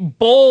making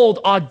bold,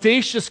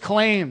 audacious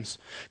claims.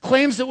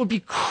 Claims that would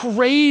be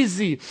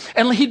crazy.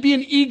 And he'd be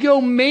an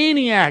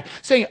egomaniac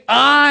saying,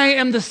 I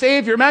am the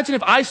Savior. Imagine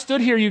if I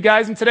stood here, you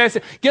guys, and today I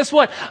said, guess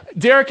what?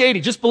 Derek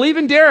 80, just believe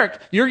in Derek.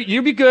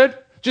 You'll be good.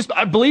 Just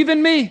believe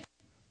in me.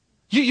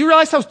 You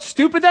realize how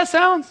stupid that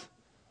sounds?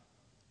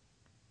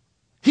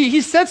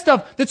 He said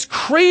stuff that's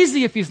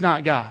crazy if he's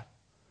not God.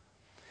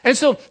 And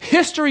so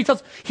history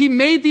tells he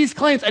made these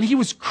claims and he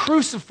was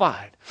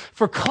crucified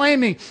for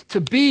claiming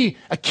to be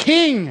a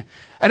king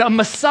and a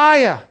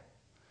Messiah.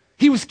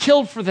 He was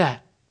killed for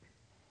that.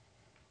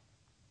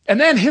 And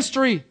then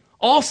history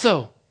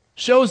also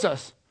shows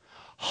us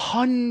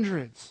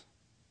hundreds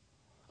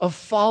of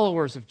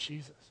followers of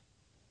Jesus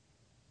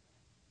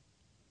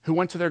who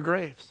went to their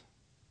graves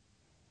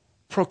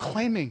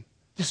proclaiming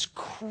this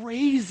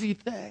crazy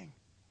thing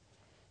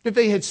that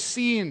they had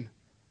seen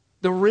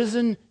the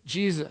risen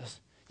Jesus.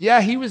 Yeah,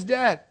 he was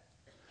dead.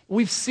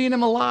 We've seen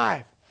him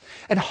alive.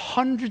 And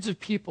hundreds of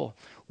people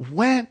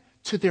went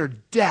to their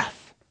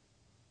death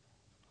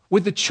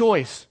with the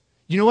choice.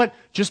 You know what?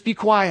 Just be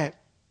quiet.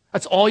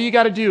 That's all you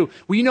got to do.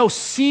 We know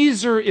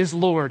Caesar is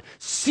Lord.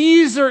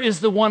 Caesar is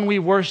the one we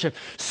worship.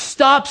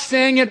 Stop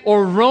saying it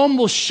or Rome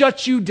will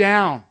shut you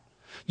down.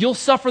 You'll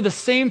suffer the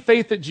same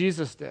fate that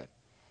Jesus did.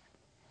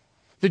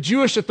 The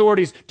Jewish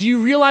authorities, do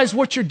you realize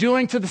what you're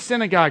doing to the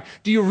synagogue?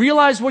 Do you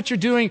realize what you're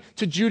doing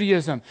to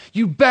Judaism?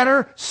 You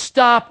better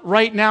stop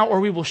right now or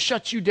we will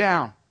shut you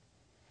down.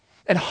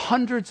 And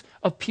hundreds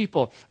of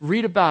people,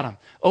 read about them,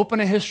 open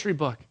a history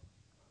book.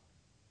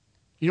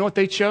 You know what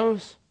they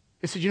chose?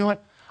 They said, you know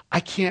what? I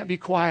can't be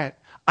quiet.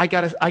 I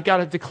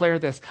gotta declare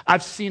this.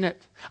 I've seen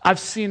it. I've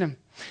seen him.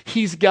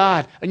 He's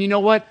God. And you know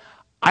what?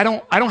 I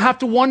don't have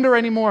to wonder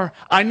anymore.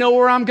 I know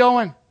where I'm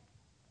going.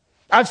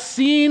 I've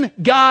seen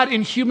God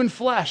in human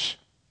flesh.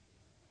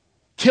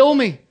 Kill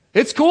me.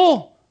 It's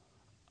cool.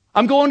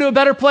 I'm going to a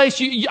better place.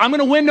 I'm going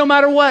to win no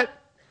matter what.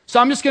 So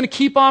I'm just going to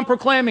keep on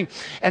proclaiming.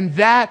 And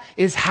that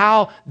is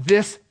how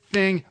this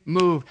thing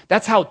moved.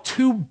 That's how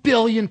 2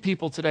 billion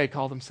people today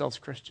call themselves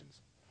Christians.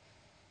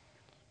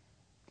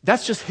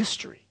 That's just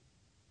history.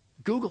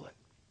 Google it.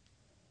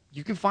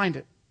 You can find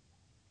it.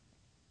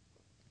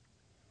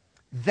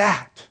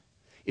 That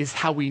is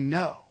how we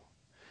know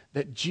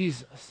that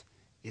Jesus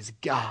is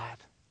God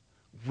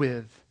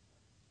with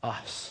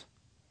us.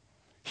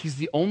 He's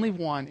the only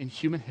one in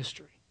human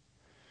history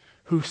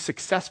who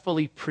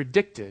successfully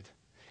predicted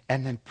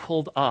and then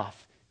pulled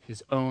off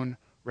his own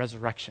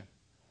resurrection.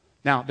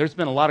 Now, there's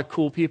been a lot of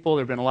cool people.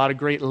 There have been a lot of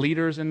great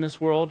leaders in this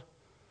world,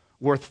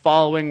 worth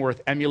following,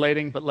 worth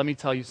emulating, but let me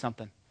tell you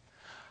something.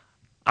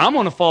 I'm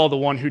going to follow the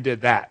one who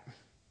did that.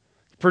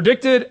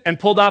 Predicted and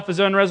pulled off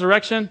his own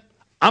resurrection.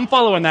 I'm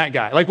following that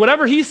guy. Like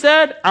whatever he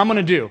said, I'm going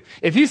to do.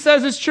 If he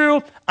says it's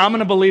true, I'm going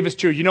to believe it's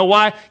true. You know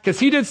why? Because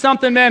he did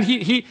something, man.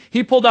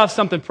 He pulled off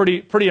something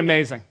pretty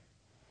amazing.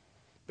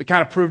 That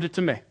kind of proved it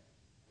to me.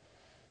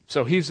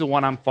 So he's the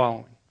one I'm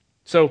following.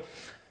 So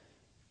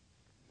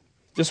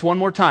just one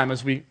more time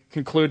as we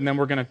conclude, and then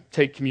we're going to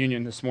take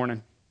communion this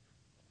morning.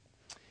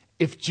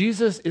 If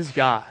Jesus is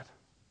God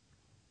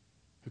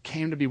who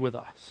came to be with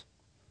us,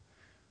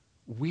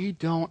 we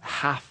don't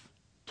have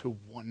to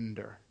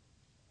wonder.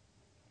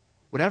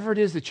 Whatever it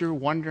is that you're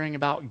wondering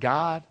about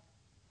God,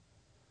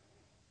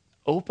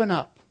 open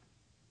up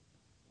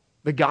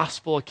the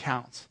gospel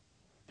accounts,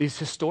 these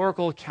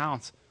historical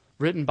accounts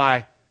written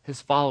by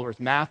his followers,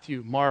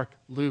 Matthew, Mark,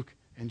 Luke,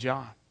 and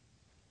John,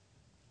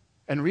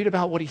 and read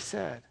about what he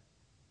said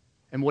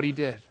and what he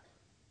did.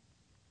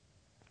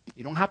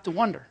 You don't have to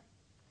wonder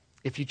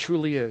if he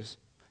truly is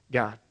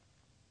God.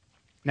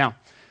 Now,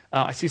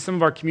 I see some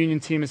of our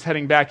communion team is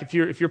heading back. If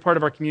you're part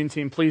of our communion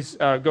team, please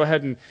go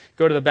ahead and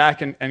go to the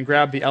back and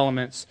grab the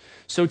elements.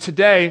 So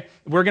today,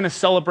 we're going to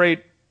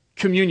celebrate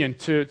communion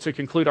to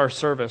conclude our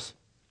service.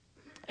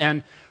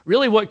 And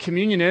really what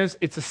communion is,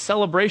 it's a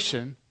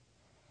celebration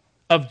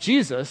of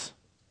Jesus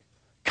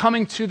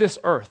coming to this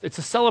earth. It's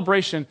a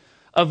celebration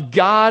of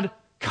God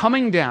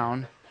coming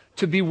down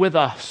to be with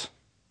us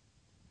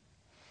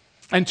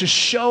and to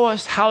show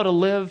us how to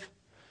live,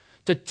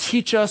 to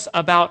teach us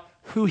about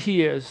who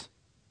he is.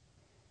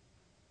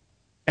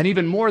 And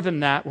even more than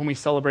that, when we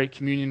celebrate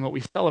communion, what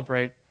we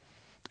celebrate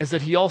is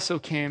that he also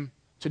came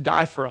to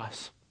die for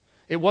us.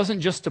 It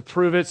wasn't just to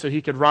prove it so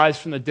he could rise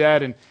from the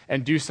dead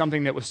and do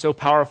something that was so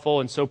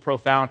powerful and so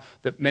profound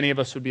that many of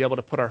us would be able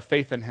to put our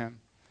faith in him.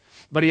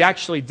 But he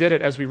actually did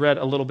it, as we read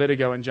a little bit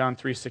ago in John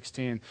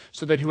 3:16,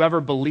 so that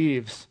whoever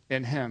believes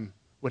in him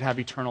would have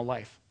eternal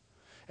life.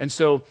 And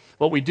so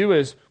what we do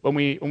is when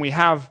we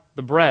have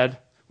the bread,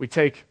 we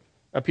take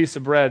a piece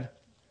of bread,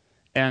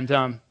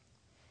 and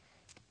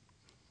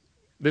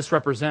this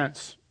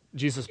represents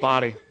Jesus'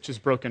 body, which is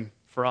broken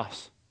for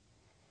us.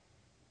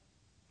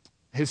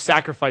 His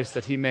sacrifice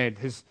that he made,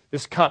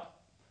 this cup,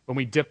 when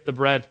we dip the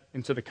bread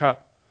into the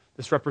cup,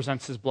 this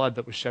represents his blood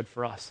that was shed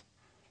for us.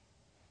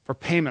 For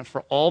payment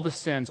for all the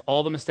sins,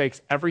 all the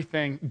mistakes,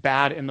 everything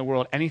bad in the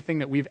world, anything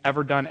that we've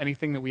ever done,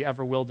 anything that we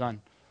ever will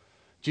done.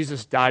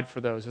 Jesus died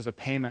for those as a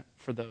payment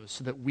for those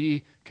so that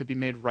we could be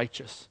made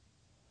righteous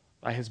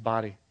by his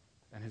body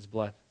and his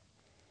blood.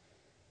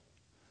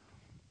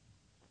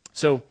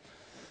 So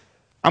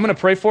I'm going to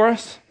pray for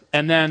us,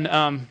 and then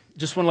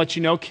just want to let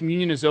you know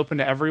communion is open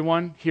to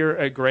everyone here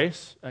at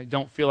Grace.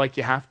 Don't feel like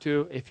you have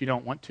to if you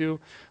don't want to,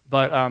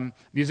 but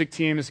music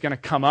team is going to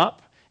come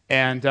up,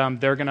 and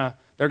they're going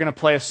They're going to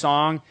play a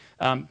song.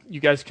 You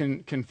guys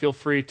can feel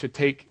free to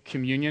take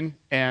communion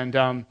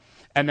and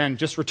then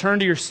just return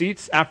to your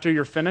seats after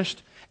you're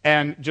finished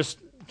and just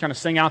kind of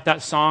sing out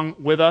that song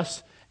with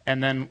us,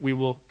 and then we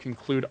will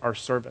conclude our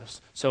service.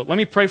 So let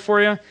me pray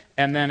for you,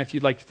 and then if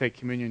you'd like to take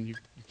communion, you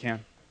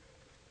can.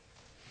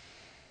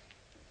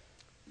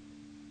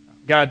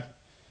 God,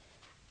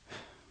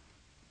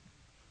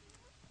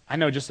 I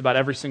know just about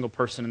every single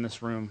person in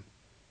this room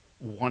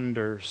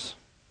wonders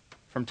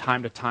from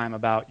time to time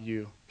about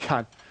you.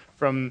 God,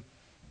 from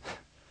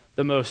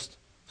the most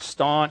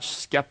staunch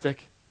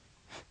skeptic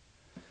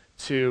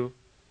to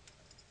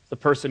the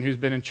person who's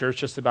been in church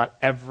just about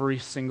every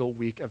single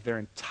week of their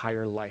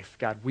entire life.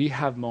 God, we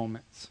have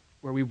moments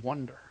where we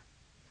wonder.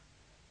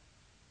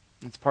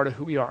 It's part of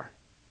who we are.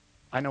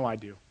 I know I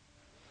do.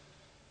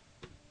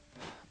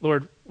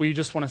 Lord, we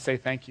just want to say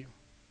thank you.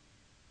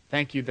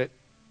 Thank you that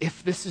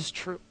if this is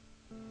true,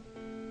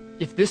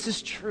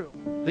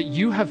 that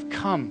you have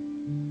come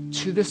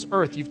to this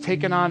earth, you've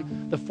taken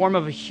on the form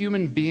of a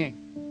human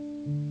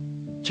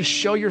being to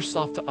show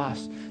yourself to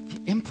us, the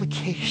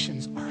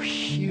implications are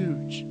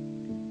huge.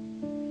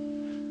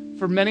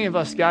 For many of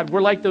us, God,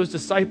 we're like those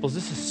disciples.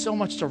 This is so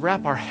much to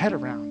wrap our head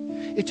around.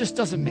 It just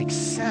doesn't make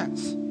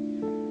sense.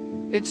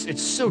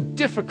 It's so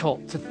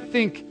difficult to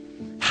think,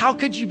 how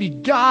could you be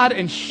God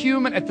and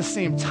human at the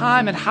same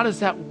time, and how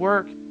does that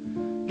work?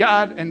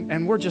 God,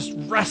 and we're just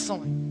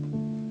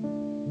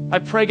wrestling. I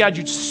pray, God,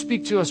 you'd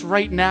speak to us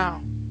right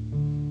now.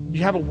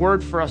 You have a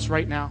word for us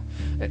right now.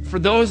 For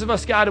those of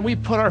us, God, and we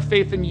put our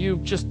faith in you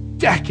just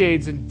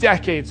decades and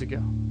decades ago.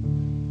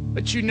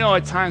 But you know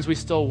at times we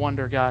still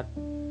wonder, God.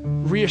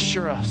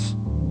 Reassure us.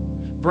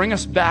 Bring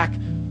us back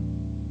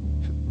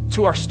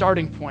to our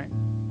starting point.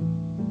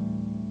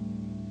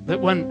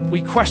 That when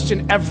we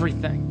question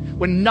everything,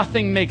 when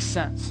nothing makes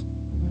sense,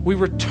 we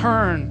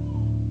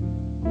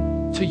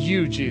return to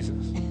you,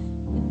 Jesus.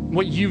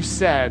 What you've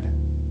said,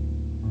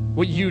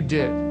 what you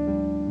did.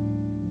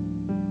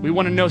 We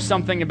want to know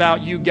something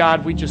about you,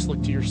 God. We just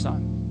look to your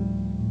Son.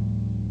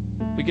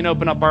 We can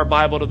open up our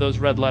Bible to those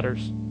red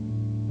letters,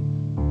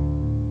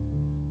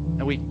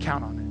 and we can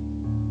count on it.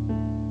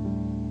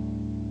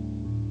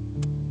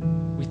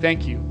 We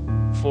thank you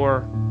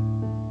for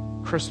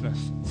Christmas,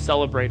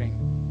 celebrating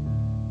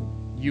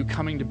you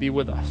coming to be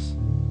with us.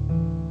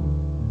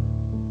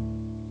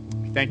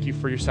 We thank you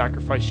for your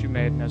sacrifice you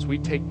made, and as we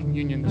take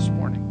communion this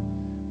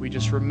morning, we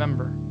just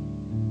remember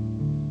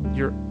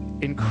your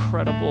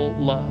incredible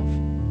love,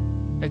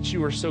 that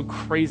you were so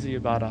crazy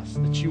about us,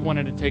 that you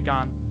wanted to take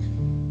on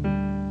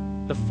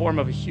the form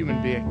of a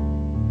human being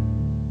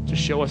to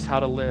show us how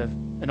to live,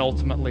 and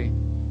ultimately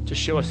to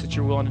show us that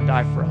you're willing to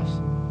die for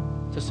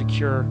us, to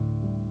secure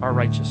our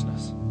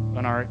righteousness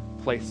and our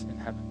place in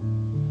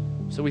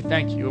heaven. So we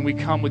thank you, and we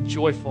come with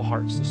joyful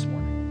hearts this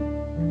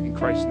morning. In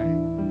Christ's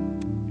name.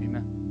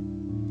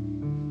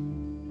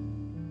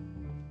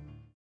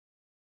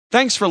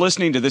 Thanks for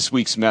listening to this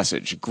week's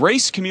message.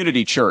 Grace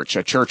Community Church,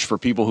 a church for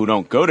people who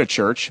don't go to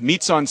church,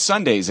 meets on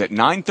Sundays at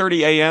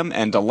 9:30 a.m.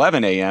 and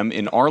 11 a.m.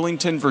 in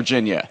Arlington,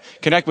 Virginia.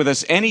 Connect with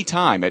us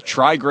anytime at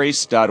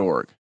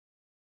trygrace.org.